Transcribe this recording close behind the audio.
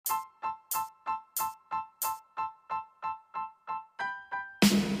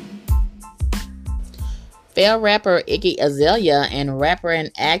Failed rapper Iggy Azalea and rapper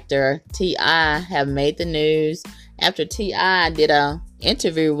and actor T.I. have made the news after T.I. did a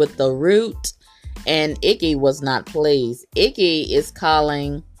interview with The Root, and Iggy was not pleased. Iggy is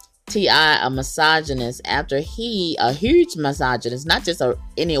calling T.I. a misogynist after a huge misogynist, not just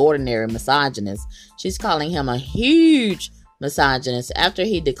any ordinary misogynist. She's calling him a huge misogynist after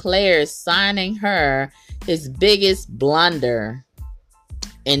he declares signing her his biggest blunder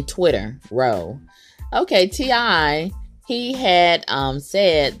in Twitter role. Okay, T.I., he had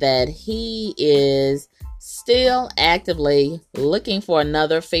said that he is still actively looking for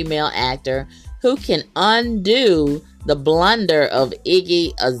another female actor who can undo the blunder of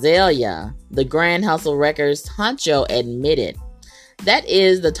Iggy Azalea, the Grand Hustle Records honcho admitted. That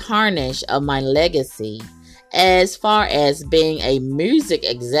is the tarnish of my legacy as far as being a music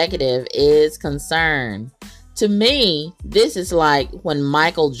executive is concerned. To me, this is like when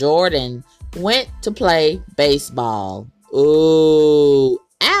Michael Jordan went to play baseball. Ooh,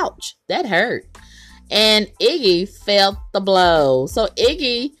 ouch, that hurt. And Iggy felt the blow. So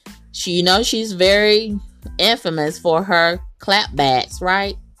Iggy, she's very infamous for her clapbacks,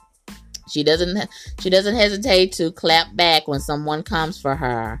 right? She doesn't hesitate to clap back when someone comes for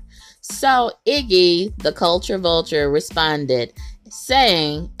her. So Iggy, the culture vulture, responded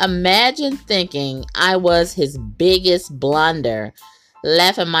saying, "Imagine thinking I was his biggest blunder.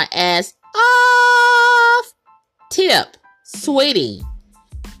 Laughing my ass off. Tip, sweetie,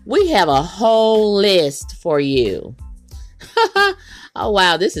 we have a whole list for you." Oh,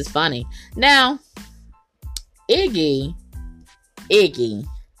 wow, this is funny. Now, Iggy,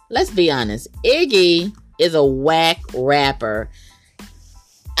 let's be honest. Iggy is a whack rapper.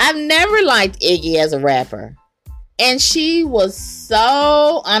 I've never liked Iggy as a rapper. And she was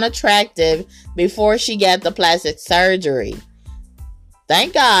so unattractive before she got the plastic surgery.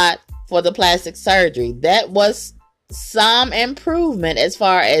 Thank God for the plastic surgery. That was some improvement as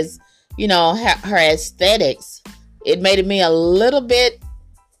far as, her aesthetics. It made it a little bit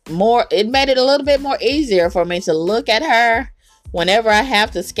more easier for me to look at her whenever I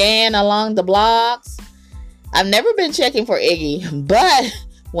have to scan along the blogs. I've never been checking for Iggy, but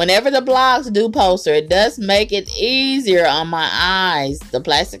whenever the blogs do post her, it does make it easier on my eyes. The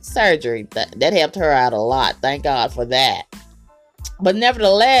plastic surgery, that helped her out a lot. Thank God for that. But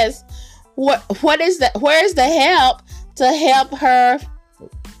nevertheless, what is that? Where is the help to help her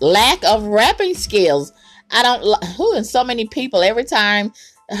lack of rapping skills? And so many people, every time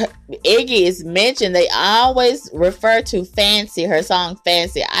Iggy is mentioned, they always refer to Fancy, her song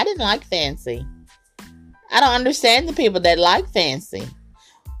Fancy. I didn't like Fancy. I don't understand the people that like Fancy.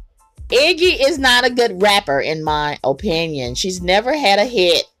 Iggy is not a good rapper, in my opinion. She's never had a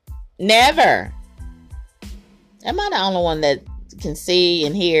hit. Never. Am I the only one that can see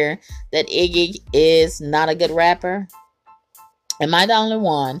and hear that Iggy is not a good rapper? Am I the only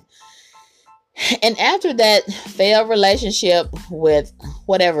one? And after that failed relationship with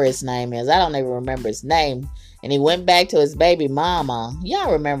whatever his name is, I don't even remember his name, and he went back to his baby mama.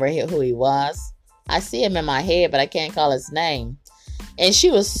 Y'all remember who he was? I see him in my head, but I can't call his name. And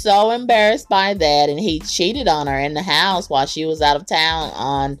she was so embarrassed by that, and he cheated on her in the house while she was out of town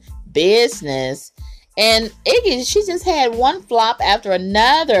on business. And Iggy, she just had one flop after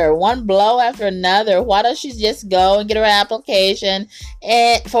another, one blow after another. Why don't she just go and get her application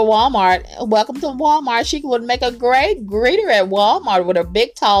for Walmart? Welcome to Walmart. She would make a great greeter at Walmart with her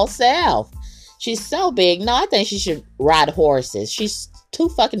big, tall self. She's so big. No, I think she should ride horses. She's too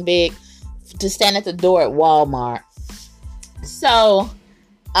fucking big to stand at the door at Walmart. So,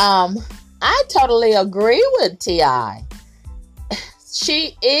 I totally agree with T.I.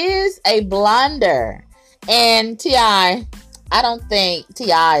 She is a blunder. And T.I., I don't think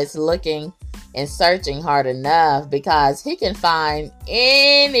T.I. is looking and searching hard enough, because he can find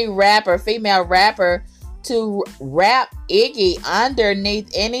any rapper, female rapper, to rap Iggy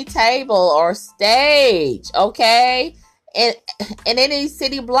underneath any table or stage, okay? In any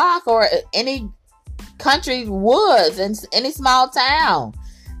city block or any country woods in any small town.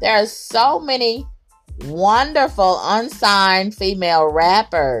 There are so many wonderful unsigned female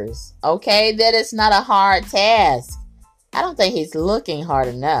rappers, okay? That is not a hard task. I don't think he's looking hard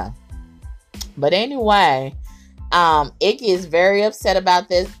enough. But anyway, Iggy is very upset about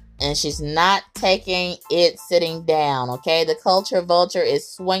this, and she's not taking it sitting down, okay? The culture vulture is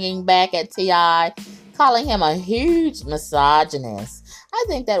swinging back at T.I., calling him a huge misogynist. I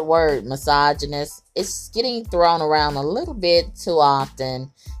think that word misogynist is getting thrown around a little bit too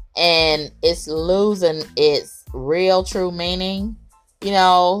often, and it's losing its real true meaning. You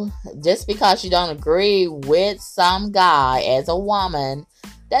know, just because you don't agree with some guy as a woman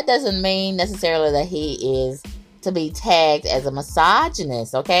that doesn't mean necessarily that he is to be tagged as a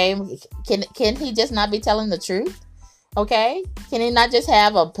misogynist, okay? Can he just not be telling the truth? Okay? Can he not just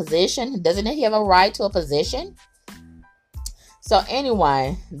have a position? Doesn't he have a right to a position? So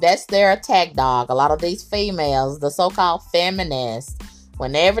anyway, that's their attack dog. A lot of these females, the so-called feminists,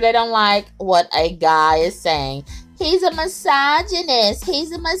 whenever they don't like what a guy is saying, he's a misogynist.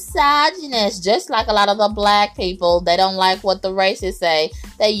 He's a misogynist. Just like a lot of the black people, they don't like what the racists say.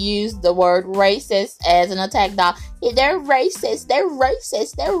 They use the word racist as an attack dog. They're racist. They're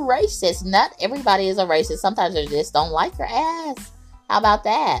racist. They're racist. Not everybody is a racist. Sometimes they just don't like your ass. How about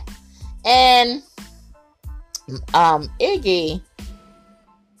that? And Iggy,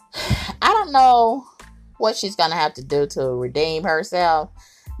 I don't know what she's gonna have to do to redeem herself,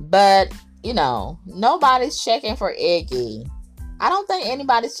 but you know, nobody's checking for Iggy. I don't think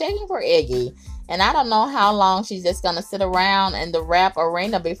anybody's checking for Iggy, and I don't know how long she's just gonna sit around in the rap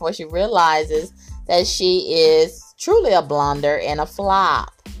arena before she realizes that she is truly a blunder and a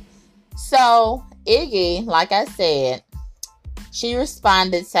flop. So Iggy, like I said, she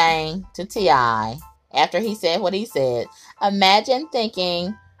responded saying to T.I., after he said what he said, imagine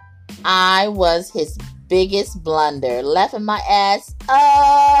thinking I was his biggest blunder, laughing my ass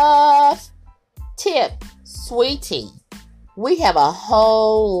off. Tip, sweetie, we have a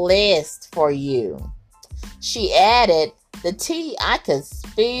whole list for you. She added, the tea I could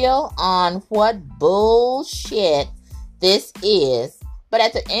spill on what bullshit this is, but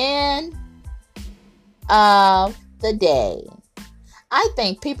at the end of the day, I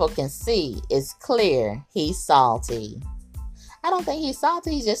think people can see it's clear he's salty. I don't think he's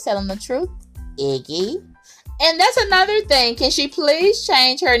salty. He's just telling the truth. Iggy. And that's another thing. Can she please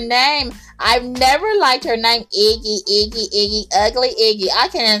change her name? I've never liked her name. Iggy. Ugly Iggy. I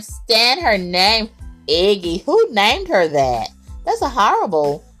can't stand her name. Iggy. Who named her that? That's a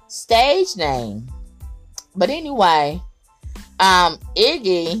horrible stage name. But anyway,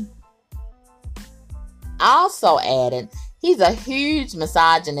 Iggy also added, he's a huge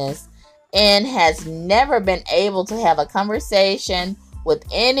misogynist and has never been able to have a conversation with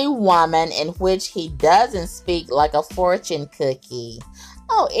any woman in which he doesn't speak like a fortune cookie.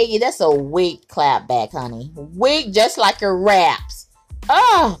 Oh, Iggy, that's a weak clapback, honey. Weak, just like your raps.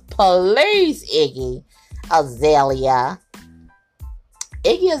 Oh, please, Iggy Azalea.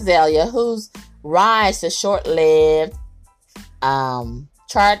 Iggy Azalea, whose rise to short-lived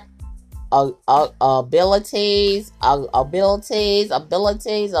chart abilities, a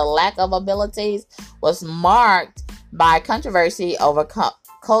lack of abilities, was marked by controversy over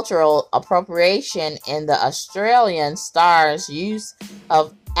cultural appropriation in the Australian star's use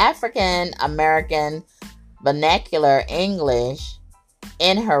of African American vernacular English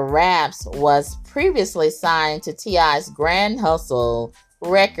in her raps, was previously signed to T.I.'s Grand Hustle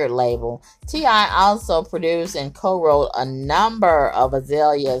record label. T.I. also produced and co-wrote a number of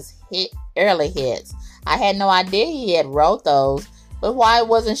Azalea's early hits. I had no idea he had wrote those, but why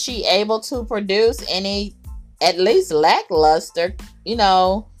wasn't she able to produce any at least lackluster,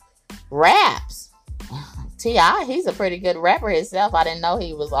 raps? T.I., he's a pretty good rapper himself. I didn't know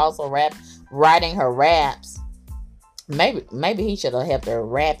he was also writing her raps. Maybe he should have helped her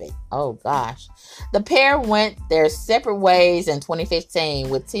rap it. Oh gosh. The pair went their separate ways in 2015,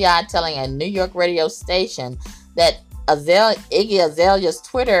 with T.I. telling a New York radio station that Iggy Azalea's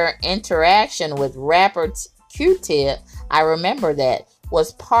Twitter interaction with rapper Q-Tip, I remember that,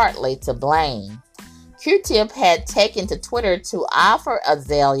 was partly to blame. Q-Tip had taken to Twitter to offer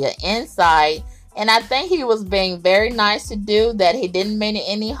Azalea insight, and I think he was being very nice to do that. He didn't mean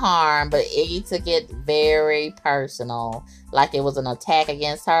any harm, but Iggy took it very personal, like it was an attack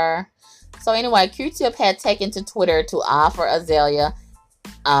against her. So anyway, Q-Tip had taken to Twitter to offer Iggy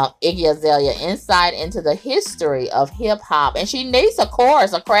Azalea insight into the history of hip-hop, and she needs a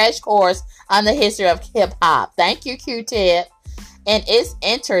crash course on the history of hip-hop. Thank you, Q-Tip. And its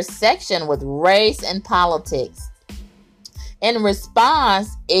intersection with race and politics. In response,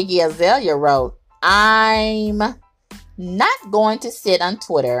 Iggy Azalea wrote, I'm not going to sit on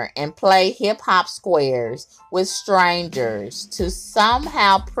Twitter and play hip-hop squares with strangers to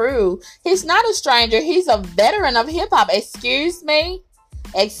somehow prove he's not a stranger, he's a veteran of hip-hop. Excuse me,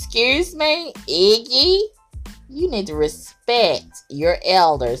 Iggy? You need to respect your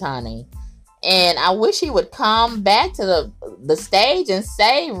elders, honey. And I wish he would come back to the stage and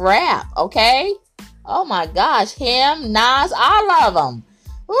say rap, okay? Oh my gosh, him, Nas, all of them.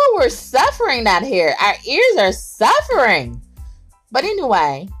 Ooh, we're suffering out here. Our ears are suffering. But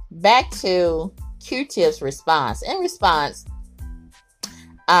anyway, back to Q-Tip's response. In response,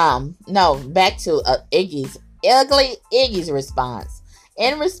 back to Iggy's response.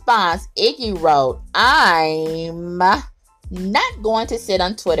 In response, Iggy wrote, I'm not going to sit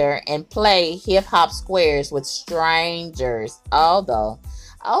on Twitter and play hip hop squares with strangers. Oh,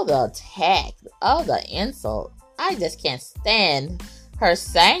 the attack. Oh, the insult. I just can't stand her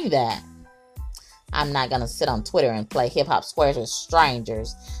saying that. I'm not going to sit on Twitter and play hip hop squares with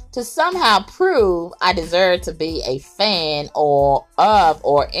strangers to somehow prove I deserve to be a fan or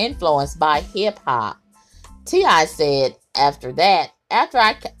influenced by hip hop. T.I. said after that, after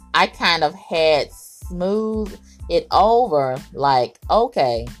I kind of had smoothed it over, like,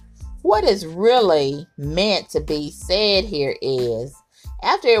 okay, what is really meant to be said here is,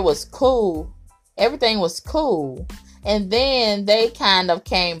 after it was cool, everything was cool, and then they kind of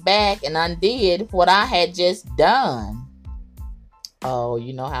came back and undid what I had just done. Oh,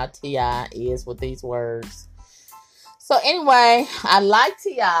 you know how T.I. is with these words. So anyway, I like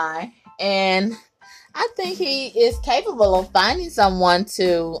T.I. and I think he is capable of finding someone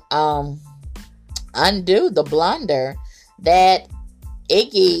to undo the blunder that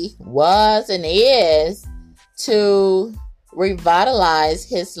Iggy was and is, to revitalize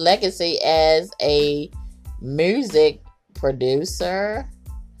his legacy as a music producer.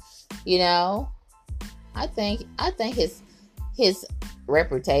 You know, I think his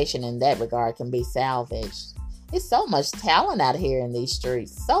reputation in that regard can be salvaged. It's so much talent out here in these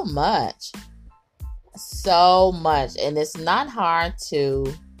streets. So much. And it's not hard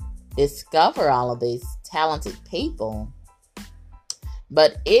to discover all of these talented people.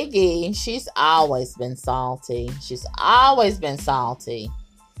 But Iggy, she's always been salty.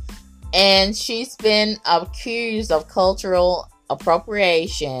 And she's been accused of cultural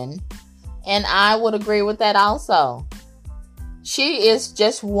appropriation. And I would agree with that also. She is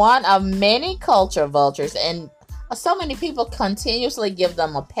just one of many culture vultures. And so many people continuously give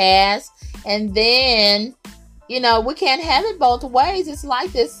them a pass. And then, we can't have it both ways. It's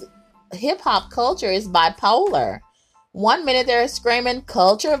like this hip-hop culture is bipolar. One minute they're screaming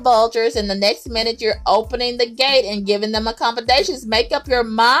culture vultures, and the next minute you're opening the gate and giving them accommodations. Make up your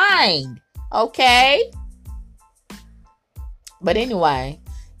mind, okay? But anyway,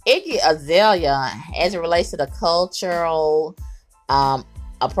 Iggy Azalea, as it relates to the cultural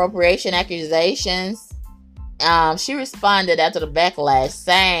appropriation accusations, she responded after the backlash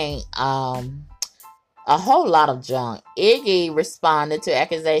saying a whole lot of junk. Iggy responded to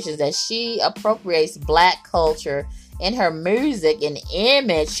accusations that she appropriates black culture in her music and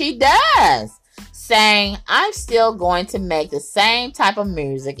image. She does, saying, I'm still going to make the same type of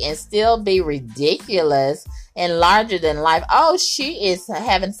music and still be ridiculous and larger than life. Oh, she is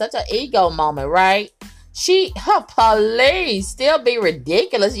having such an ego moment, right? Her police still be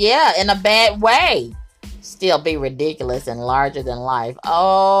ridiculous. Yeah, in a bad way. Still be ridiculous and larger than life.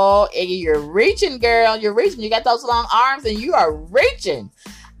 Oh, Iggy, you're reaching, girl. You're reaching. You got those long arms and you are reaching.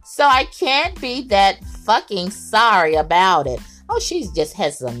 So I can't be that fucking sorry about it. Oh, she just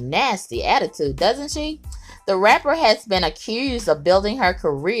has some nasty attitude, doesn't she? The rapper has been accused of building her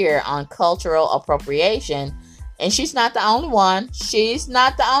career on cultural appropriation. And she's not the only one. She's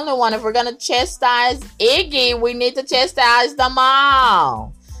not the only one. If we're going to chastise Iggy, we need to chastise them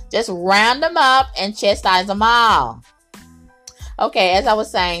all. Just round them up and chastise them all. Okay, as I was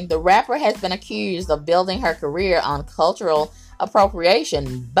saying, the rapper has been accused of building her career on cultural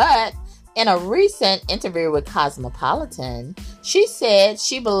appropriation. But in a recent interview with Cosmopolitan, she said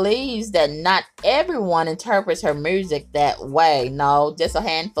she believes that not everyone interprets her music that way. No, just a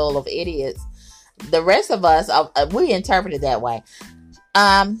handful of idiots. The rest of us, we interpret it that way.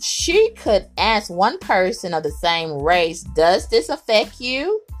 She could ask one person of the same race, does this affect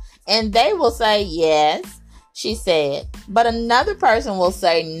you? And they will say yes, she said. But another person will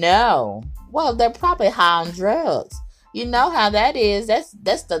say no. Well, they're probably high on drugs. You know how that is.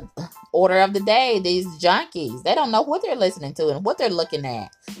 That's the order of the day. These junkies, they don't know what they're listening to and what they're looking at.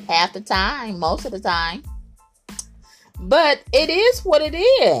 Half the time, most of the time. But it is what it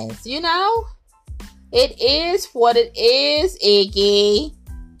is, It is what it is, Iggy.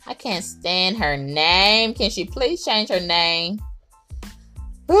 I can't stand her name. Can she please change her name?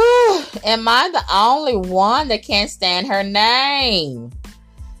 Am I the only one that can't stand her name?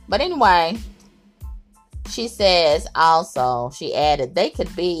 But anyway, she says also, she added, they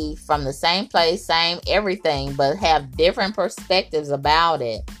could be from the same place, same everything, but have different perspectives about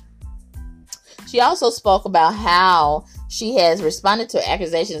it. She also spoke about how she has responded to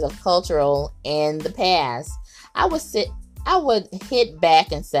accusations of cultural in the past. I would hit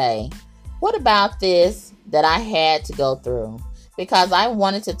back and say, what about this that I had to go through? Because I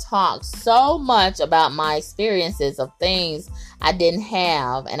wanted to talk so much about my experiences of things I didn't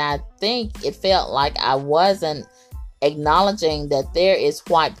have. And I think it felt like I wasn't acknowledging that there is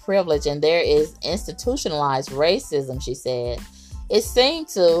white privilege and there is institutionalized racism, she said. It seemed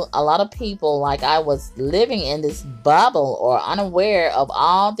to a lot of people like I was living in this bubble or unaware of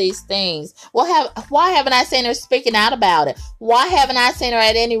all these things. Why haven't I seen her speaking out about it? Why haven't I seen her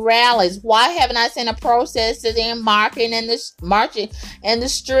at any rallies? Why haven't I seen her protesting, marching in the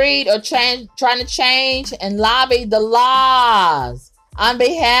street, or trying to change and lobby the laws on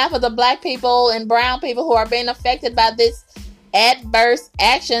behalf of the black people and brown people who are being affected by this adverse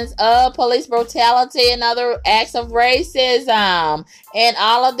actions of police brutality and other acts of racism and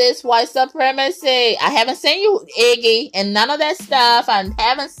all of this white supremacy? I haven't seen you, Iggy, and none of that stuff. I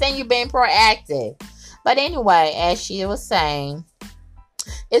haven't seen you being proactive. But anyway, as she was saying,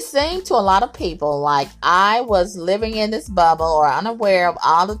 it seemed to a lot of people like I was living in this bubble or unaware of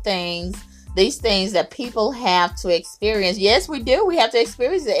all these things that people have to experience. Yes, we do. We have to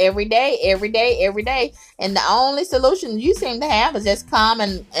experience it every day. And the only solution you seem to have is just come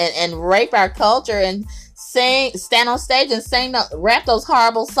and rape our culture and stand on stage and rap those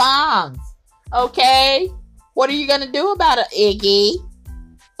horrible songs. Okay? What are you going to do about it, Iggy?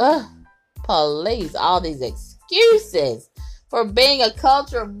 Please, all these excuses for being a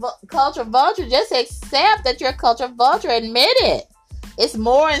culture vulture. Just accept that you're a culture vulture. Admit it. It's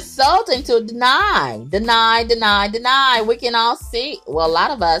more insulting to deny. We can all see, well, a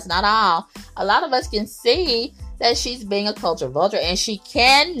lot of us, not all, a lot of us can see that she's being a culture vulture and she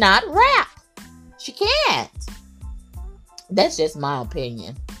cannot rap. She can't. That's just my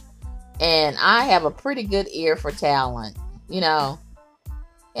opinion. And I have a pretty good ear for talent, And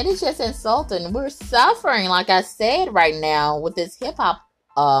it's just insulting. We're suffering, like I said, right now with this hip hop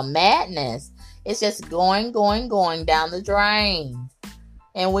madness. It's just going down the drain.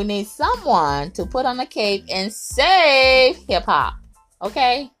 And we need someone to put on a cape and save hip-hop.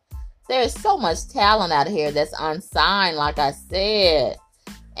 Okay? There's so much talent out here that's unsigned, like I said.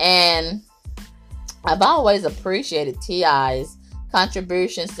 And I've always appreciated T.I.'s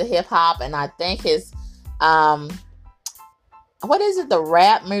contributions to hip-hop. And I think his, the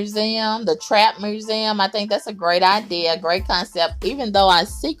rap museum, the trap museum, I think that's a great idea, a great concept. Even though I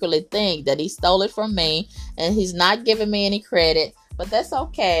secretly think that he stole it from me and he's not giving me any credit. But that's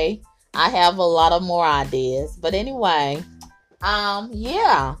okay. I have a lot of more ideas. But anyway,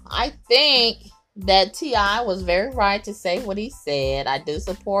 I think that T.I. was very right to say what he said. I do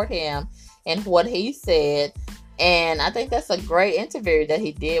support him and what he said. And I think that's a great interview that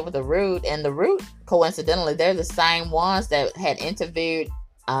he did with The Root. And The Root, coincidentally, they're the same ones that had interviewed,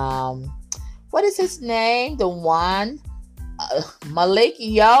 what is his name? The one, Malik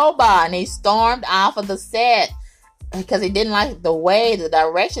Yoba. And he stormed off of the set because he didn't like the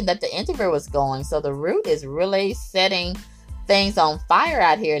direction that the interview was going. So The Root is really setting things on fire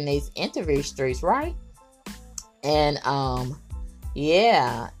out here in these interview streets, right? And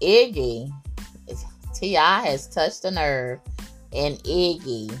Iggy, T.I. has touched a nerve in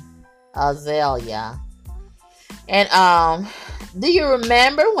Iggy Azalea. And do you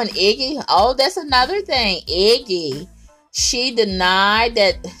remember when Iggy? Oh, that's another thing. Iggy, she denied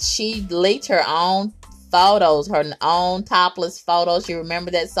that she leaked her own photos, her own topless photos. You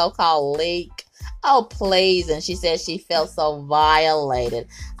remember that so-called leak? Oh, please. And she said she felt so violated.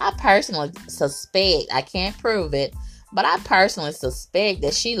 I personally suspect, I can't prove it, but I personally suspect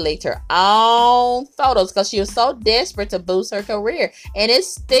that she leaked her own photos because she was so desperate to boost her career. And it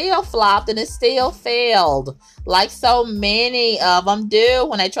still flopped and it still failed. Like so many of them do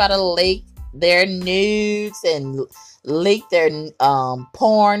when they try to leak their nudes and leak their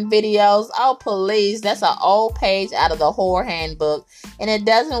porn videos. Oh, please. That's an old page out of the whore handbook. And it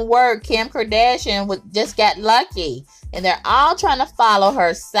doesn't work. Kim Kardashian just got lucky. And they're all trying to follow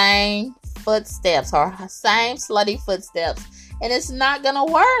her same footsteps, her same slutty footsteps. And it's not going to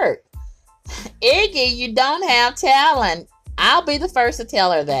work. Iggy, you don't have talent. I'll be the first to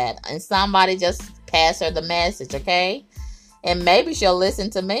tell her that. And somebody just pass her the message, okay? And maybe she'll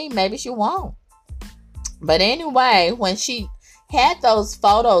listen to me. Maybe she won't. But anyway, when she had those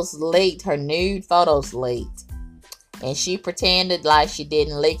photos leaked, her nude photos leaked, and she pretended like she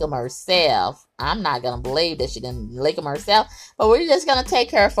didn't leak them herself. I'm not going to believe that she didn't leak them herself, but we're just going to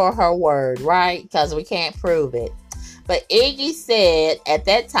take her for her word, right? Because we can't prove it. But Iggy said at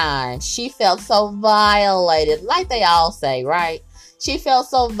that time, she felt so violated, like they all say, right? She felt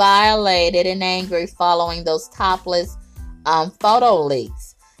so violated and angry following those topless photo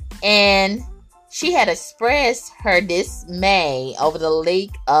leaks. And she had expressed her dismay over the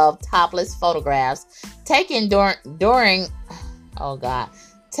leak of topless photographs taken during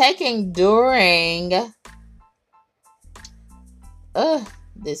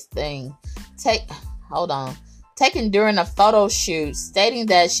taken during a photo shoot, stating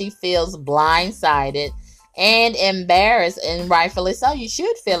that she feels blindsided and embarrassed, and rightfully so. You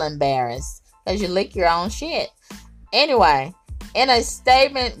should feel embarrassed because you leak your own shit. Anyway, in a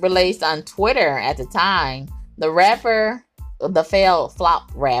statement released on Twitter at the time, the failed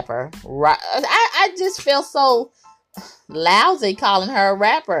flop rapper, I just feel so lousy calling her a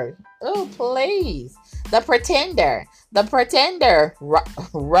rapper. Oh, please. The Pretender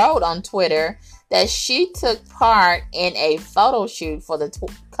wrote on Twitter that she took part in a photo shoot for the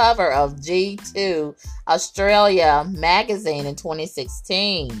cover of G2 Australia magazine in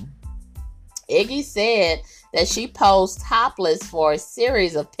 2016. Iggy said that she posed topless for a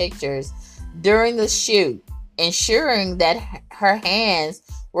series of pictures during the shoot, ensuring that her hands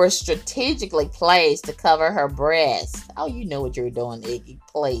were strategically placed to cover her breasts. Oh, you know what you're doing, Iggy,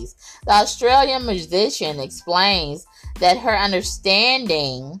 please. The Australian musician explains that her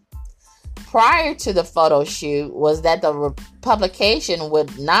understanding prior to the photo shoot was that the publication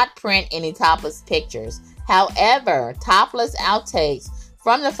would not print any topless pictures. However, topless outtakes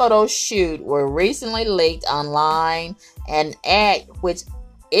from the photo shoot were recently leaked online, an act which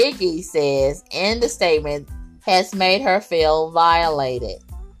Iggy says in the statement has made her feel violated.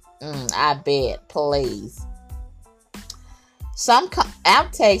 I bet, please. She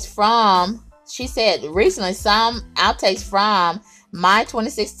said recently, some outtakes from my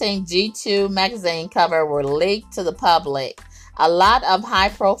 2016 G2 magazine cover were leaked to the public. A lot of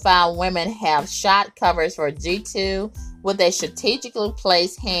high-profile women have shot covers for G2 with a strategically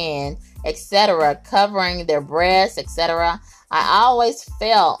placed hand, etc., covering their breasts, etc. I always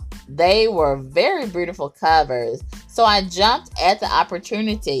felt they were very beautiful covers, so I jumped at the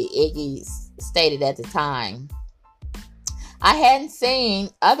opportunity, Iggy stated at the time. I hadn't seen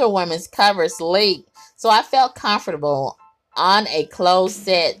other women's covers leaked, so I felt comfortable on a closed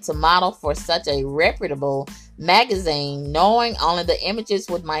set to model for such a reputable magazine, knowing only the images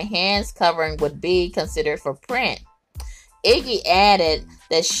with my hands covering would be considered for print. Iggy added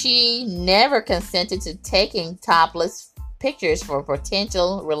that she never consented to taking topless pictures for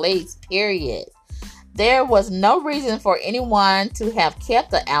potential release, period. There was no reason for anyone to have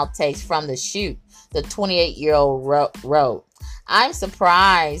kept the outtakes from the shoot, the 28-year-old wrote. I'm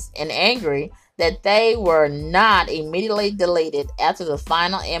surprised and angry that they were not immediately deleted after the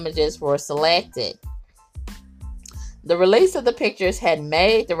final images were selected. The release of the pictures had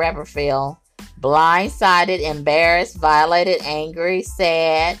made the rapper feel blindsided, embarrassed, violated, angry,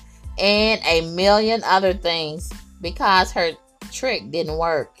 sad, and a million other things because her trick didn't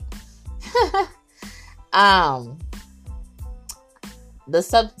work. The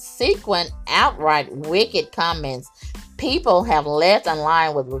subsequent outright wicked comments people have left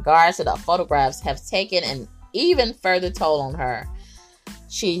online with regards to the photographs have taken an even further toll on her.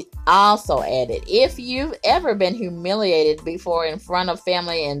 She also added, if you've ever been humiliated before in front of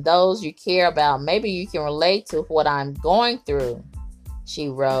family and those you care about, maybe you can relate to what I'm going through, she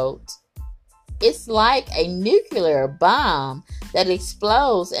wrote. It's like a nuclear bomb that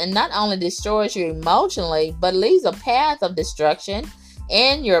explodes and not only destroys you emotionally, but leaves a path of destruction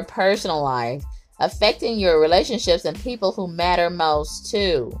in your personal life, affecting your relationships and people who matter most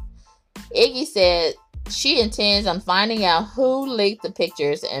too. Iggy said she intends on finding out who leaked the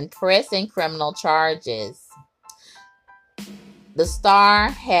pictures and pressing criminal charges. The star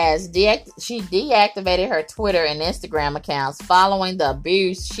has deactivated her Twitter and Instagram accounts following the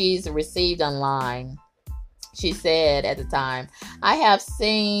abuse she's received online. She said at the time, I have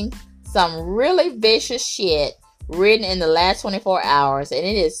seen some really vicious shit written in the last 24 hours, and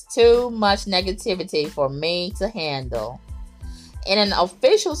it is too much negativity for me to handle. In an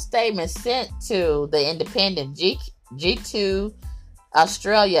official statement sent to the Independent, G2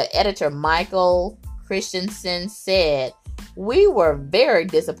 Australia editor Michael Christensen said, we were very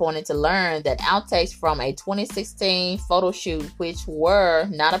disappointed to learn that outtakes from a 2016 photo shoot which were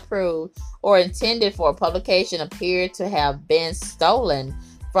not approved or intended for publication appeared to have been stolen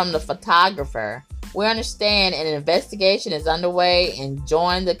from the photographer. We understand an investigation is underway and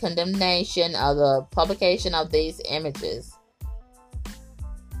join the condemnation of the publication of these images.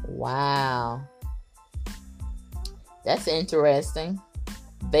 Wow. That's interesting.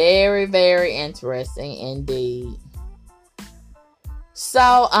 Very, very interesting indeed.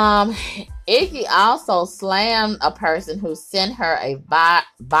 So, Iggy also slammed a person who sent her a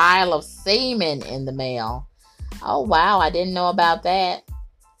vial of semen in the mail. Oh, wow. I didn't know about that.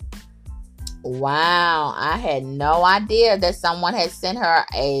 Wow. I had no idea that someone had sent her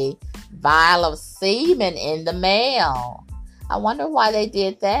a vial of semen in the mail. I wonder why they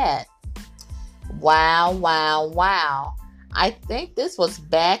did that. Wow, wow, wow. I think this was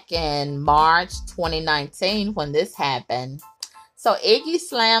back in March 2019 when this happened. So Iggy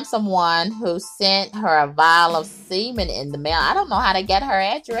slammed someone who sent her a vial of semen in the mail. I don't know how to get her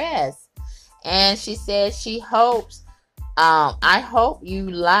address. And she said she hopes, I hope you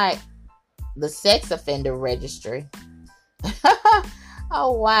like the sex offender registry.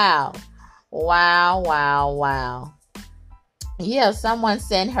 Oh, wow. Wow, wow, wow. Yeah, someone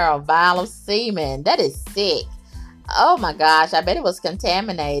sent her a vial of semen. That is sick. Oh my gosh, I bet it was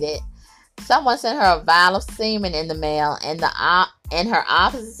contaminated. Someone sent her a vial of semen in the mail, and her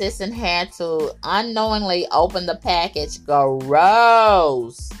office assistant had to unknowingly open the package.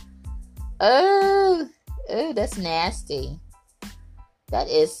 Gross. Oh, that's nasty. That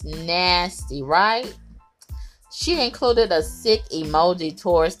is nasty, right? She included a sick emoji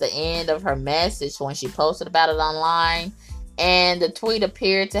towards the end of her message when she posted about it online, and the tweet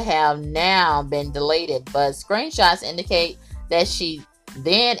appeared to have now been deleted, but screenshots indicate that she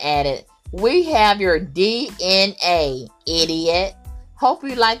then added, "We have your DNA, idiot. Hope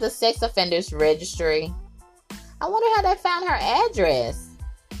you like the sex offenders registry." I wonder how they found her address.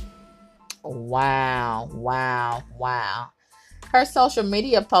 Wow, wow, wow. Her social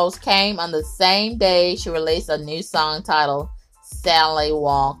media post came on the same day she released a new song titled Sally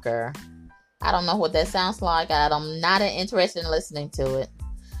Walker. I don't know what that sounds like. I'm not interested in listening to it.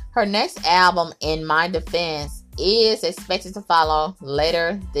 Her next album, In My Defense, is expected to follow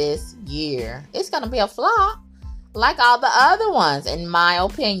later this year. It's going to be a flop, like all the other ones, in my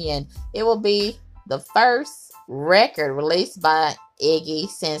opinion. It will be the first record released by Iggy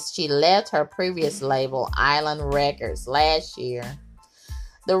since she left her previous label, Island Records, last year.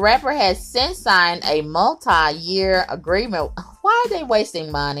 The rapper has since signed a multi-year agreement. Why are they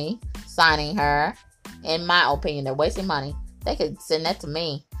wasting money signing her? In my opinion, they're wasting money. They could send that to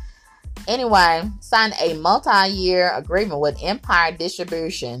me. Anyway, signed a multi-year agreement with Empire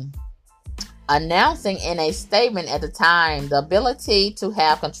Distribution, announcing in a statement at the time, "The ability to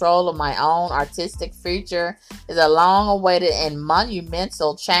have control of my own artistic future is a long-awaited and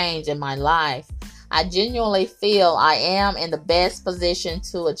monumental change in my life. I genuinely feel I am in the best position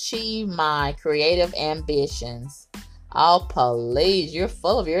to achieve my creative ambitions." Oh, please, you're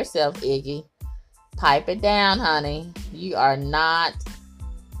full of yourself, Iggy. Pipe it down, honey. You are not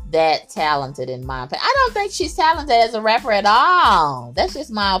that talented, in my opinion. I don't think she's talented as a rapper at all. That's just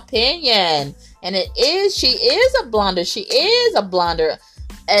my opinion. And she is a blunder. She is a blunder.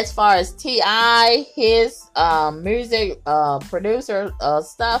 As far as T.I., his music producer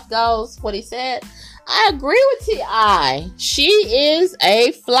stuff goes, what he said, I agree with T.I. She is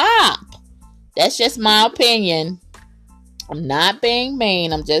a flop. That's just my opinion. I'm not being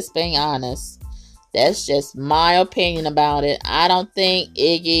mean. I'm just being honest. That's just my opinion about it. I don't think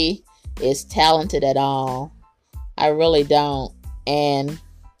Iggy is talented at all. I really don't. And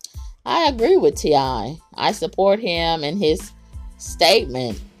I agree with T.I. I support him in his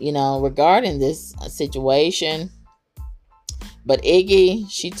statement, regarding this situation. But Iggy,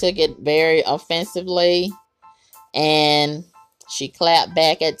 she took it very offensively. And she clapped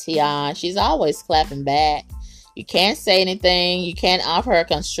back at T.I. She's always clapping back. You can't say anything. You can't offer her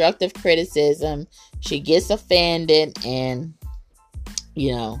constructive criticism. She gets offended, and,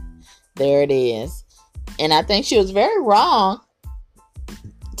 there it is. And I think she was very wrong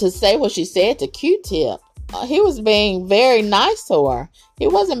to say what she said to Q-Tip. He was being very nice to her. He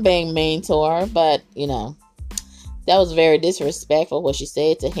wasn't being mean to her, but, that was very disrespectful what she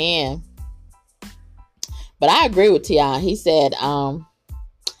said to him. But I agree with T.I. He said,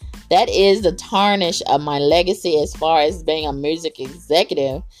 that is the tarnish of my legacy as far as being a music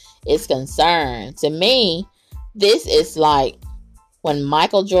executive is concerned. To me, this is like when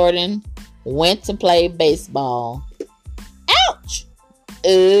Michael Jordan went to play baseball. Ouch!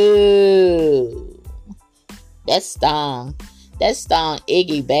 Ooh. That stung. That stung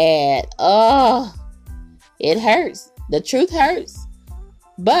Iggy bad. Oh, it hurts. The truth hurts.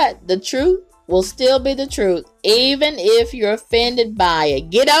 But the truth will still be the truth, even if you're offended by it.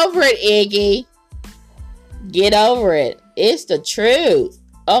 Get over it, Iggy. Get over it. It's the truth.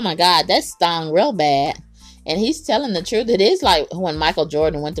 Oh my God, that stung real bad. And he's telling the truth. It is like when Michael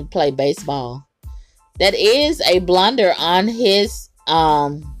Jordan went to play baseball. That is a blunder on his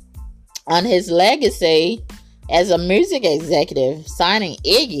legacy as a music executive, signing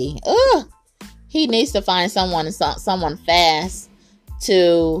Iggy. Ugh. He needs to find someone fast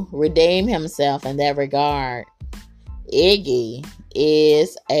to redeem himself in that regard. Iggy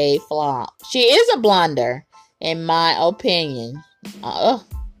is a flop. She is a blunder, in my opinion. Oh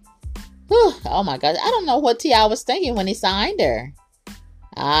my God. I don't know what T.I. was thinking when he signed her.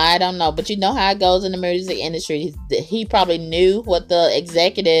 I don't know, but you know how it goes in the music industry. He probably knew what the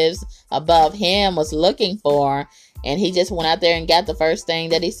executives above him was looking for, and he just went out there and got the first thing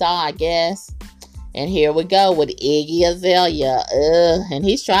that he saw, I guess. And here we go with Iggy Azalea. And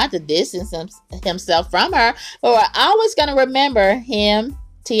he's trying to distance himself from her. But we're always going to remember him,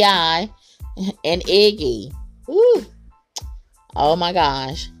 T.I., and Iggy. Ooh. Oh my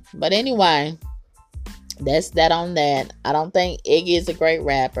gosh. But anyway, that's that on that. I don't think Iggy is a great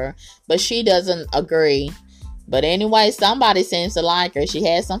rapper, but she doesn't agree. But anyway, somebody seems to like her. She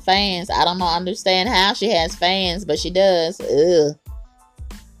has some fans. I don't know, understand how she has fans, but she does. Ugh.